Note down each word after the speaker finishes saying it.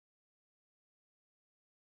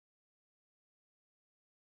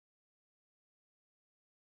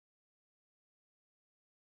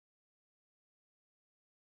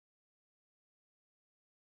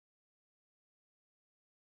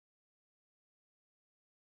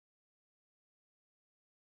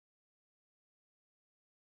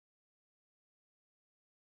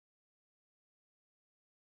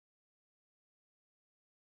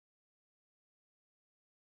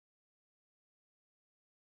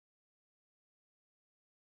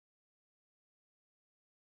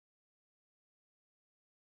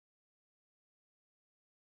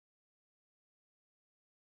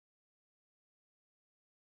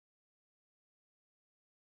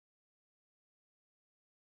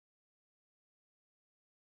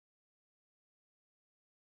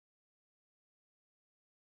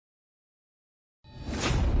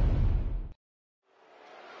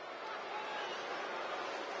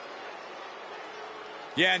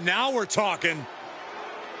Yeah, now we're talking.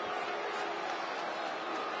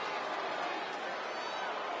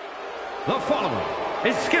 The following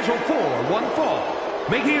is scheduled for one fall,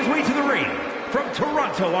 making his way to the ring from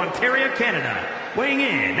Toronto, Ontario, Canada, weighing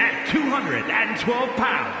in at 212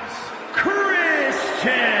 pounds,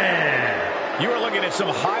 Christian! You are looking at some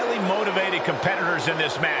highly motivated competitors in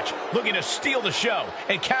this match, looking to steal the show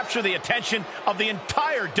and capture the attention of the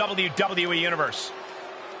entire WWE Universe.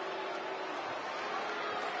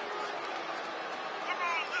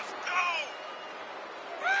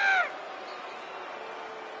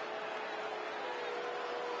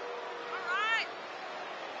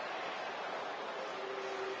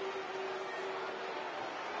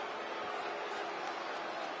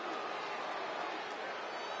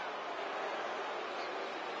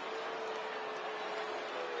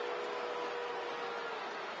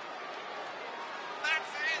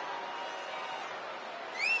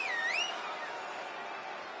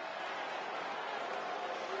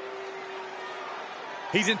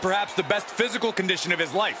 He's in perhaps the best physical condition of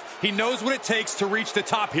his life. He knows what it takes to reach the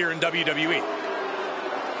top here in WWE.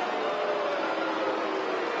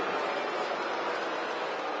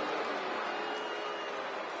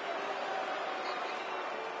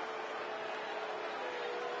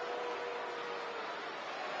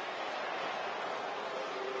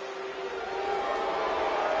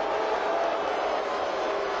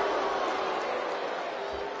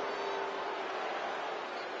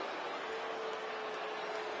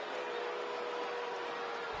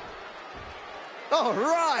 All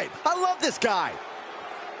right, I love this guy.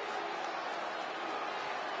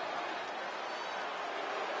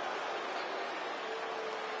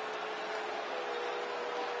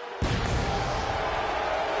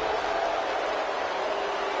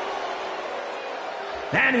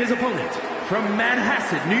 And his opponent from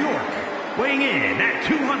Manhasset, New York, weighing in at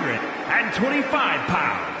 225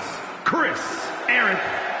 pounds, Chris Eric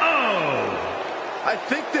O. I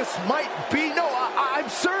think this might be, I'm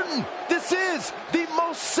certain this is the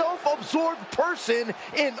most self-absorbed person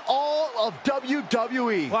in all of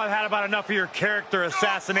WWE. Well, I've had about enough of your character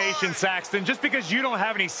assassination, Saxton. Just because you don't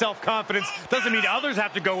have any self-confidence doesn't mean others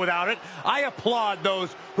have to go without it. I applaud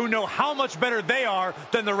those who know how much better they are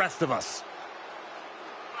than the rest of us.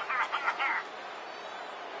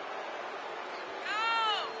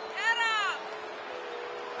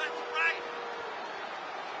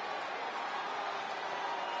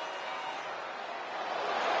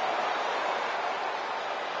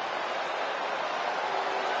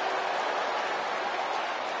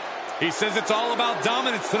 He says it's all about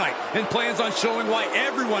dominance tonight and plans on showing why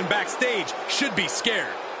everyone backstage should be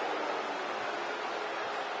scared.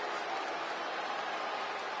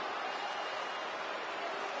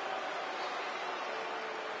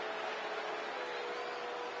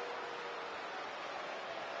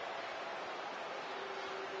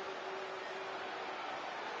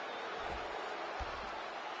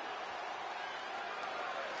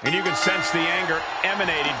 And you can sense the anger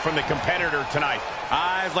emanating from the competitor tonight.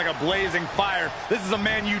 Eyes like a blazing fire. This is a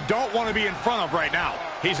man you don't want to be in front of right now.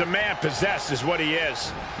 He's a man possessed is what he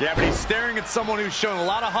is. Yeah, but he's staring at someone who's shown a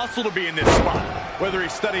lot of hustle to be in this spot. Whether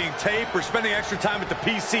he's studying tape or spending extra time at the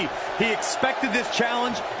PC, he expected this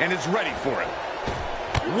challenge and is ready for it.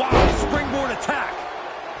 Wow, springboard attack.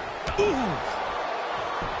 Ooh.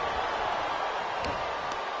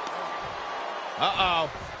 Uh-oh.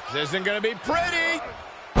 This isn't going to be pretty.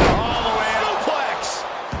 All the way out. Suplex.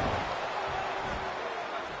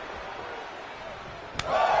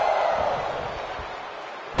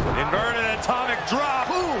 Inverted atomic drop.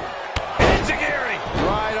 Ooh. Enziguri.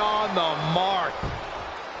 Right on the mark.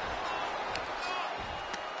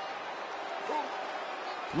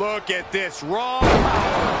 Look at this raw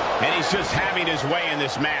power. And he's just having his way in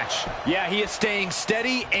this match. Yeah, he is staying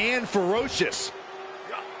steady and ferocious.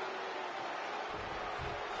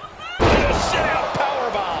 Sit-out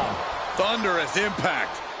powerbomb. Thunderous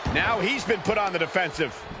impact. Now he's been put on the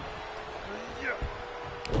defensive.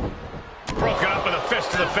 Broken up with a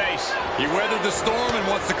fist to the face. He weathered the storm and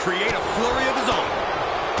wants to create a flurry of his own.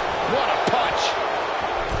 What a punch.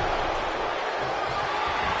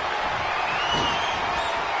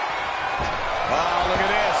 Oh, look at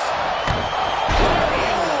this.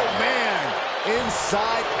 Oh, man.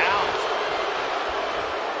 Inside out.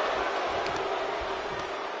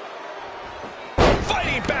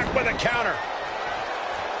 Fighting back with a counter.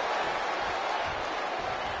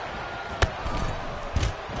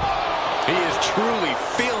 He is truly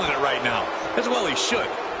feeling it right now. As well he should.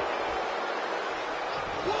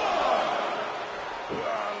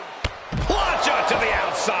 Plancha to the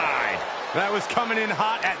outside. That was coming in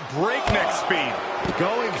hot at breakneck speed.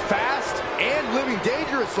 Going fast and living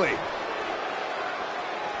dangerously.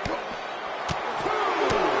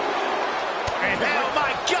 And oh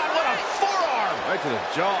my God, what a forearm! Right to the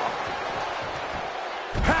jaw.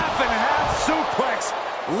 Half and half suplex.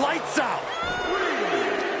 Lights out.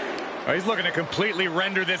 Oh, he's looking to completely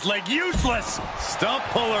render this leg useless. Stump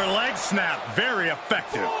puller leg snap. Very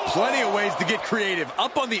effective. Plenty of ways to get creative.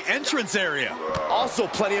 Up on the entrance area. Also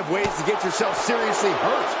plenty of ways to get yourself seriously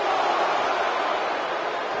hurt.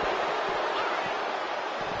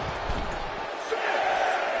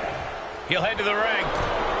 He'll head to the ring.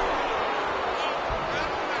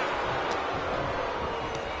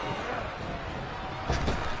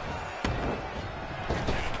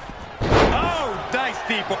 Oh, nice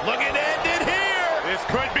deep. Looking to end it here. This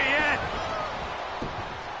could be it.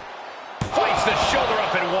 Fights the shoulder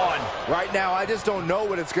up in one. Right now, I just don't know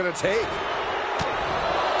what it's going to take.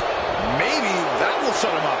 Maybe that will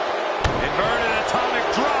shut him up. Inverted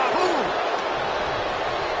atomic drop.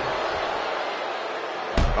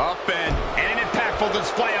 Up and An impactful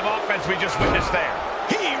display of offense we just witnessed there.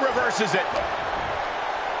 He reverses it.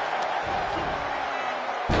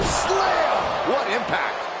 Slam! What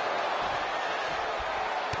impact!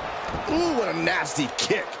 Ooh, what a nasty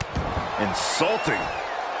kick. insulting.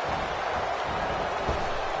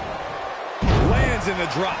 Lands in the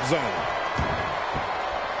drop zone.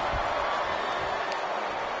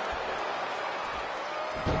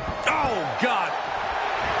 Oh, God.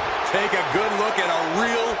 Take a good look at a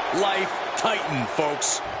real-life Titan,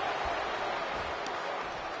 folks.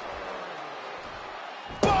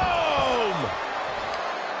 Boom!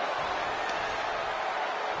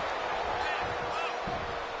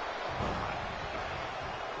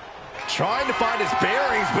 Trying to find his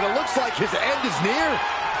bearings, but it looks like his end is near.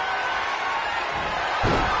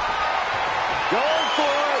 Going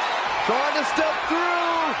for it. Trying to step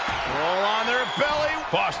through. Roll on their belly.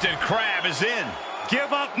 Boston Crab is in.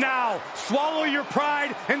 Give up now. Swallow your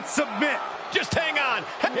pride and submit. Just hang on.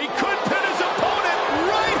 He could pin his opponent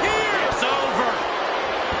right here. It's over.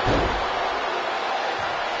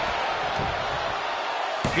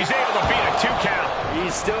 He's able to beat a 2 count.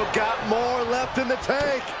 He's still got more left in the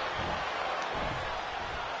tank.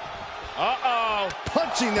 Uh-oh.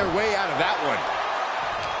 Punching their way out of that one.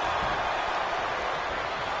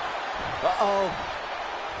 Uh-oh.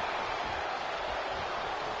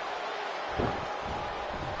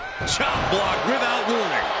 Chop block without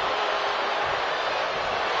warning.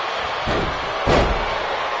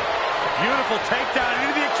 Beautiful takedown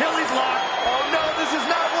into the Achilles lock. Oh, no, this is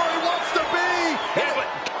not where he wants to be. Yeah, but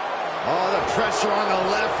Oh, the pressure on the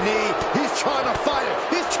left knee. He's trying to fight it.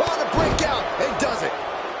 He's trying to break out. And does it.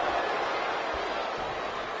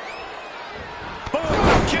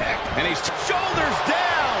 boom, kick. And he's shoulders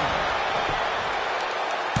down.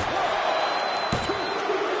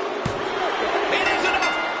 It is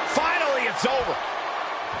enough. Finally, it's over.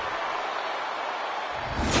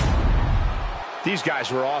 These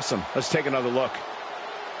guys were awesome. Let's take another look.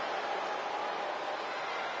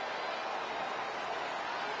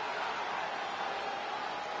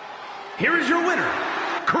 Here is your winner,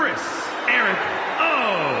 Chris Eric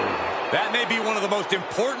O. That may be one of the most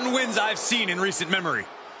important wins I've seen in recent memory.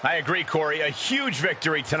 I agree, Corey. A huge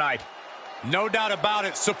victory tonight. No doubt about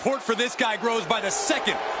it. Support for this guy grows by the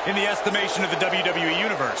second in the estimation of the WWE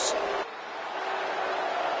Universe.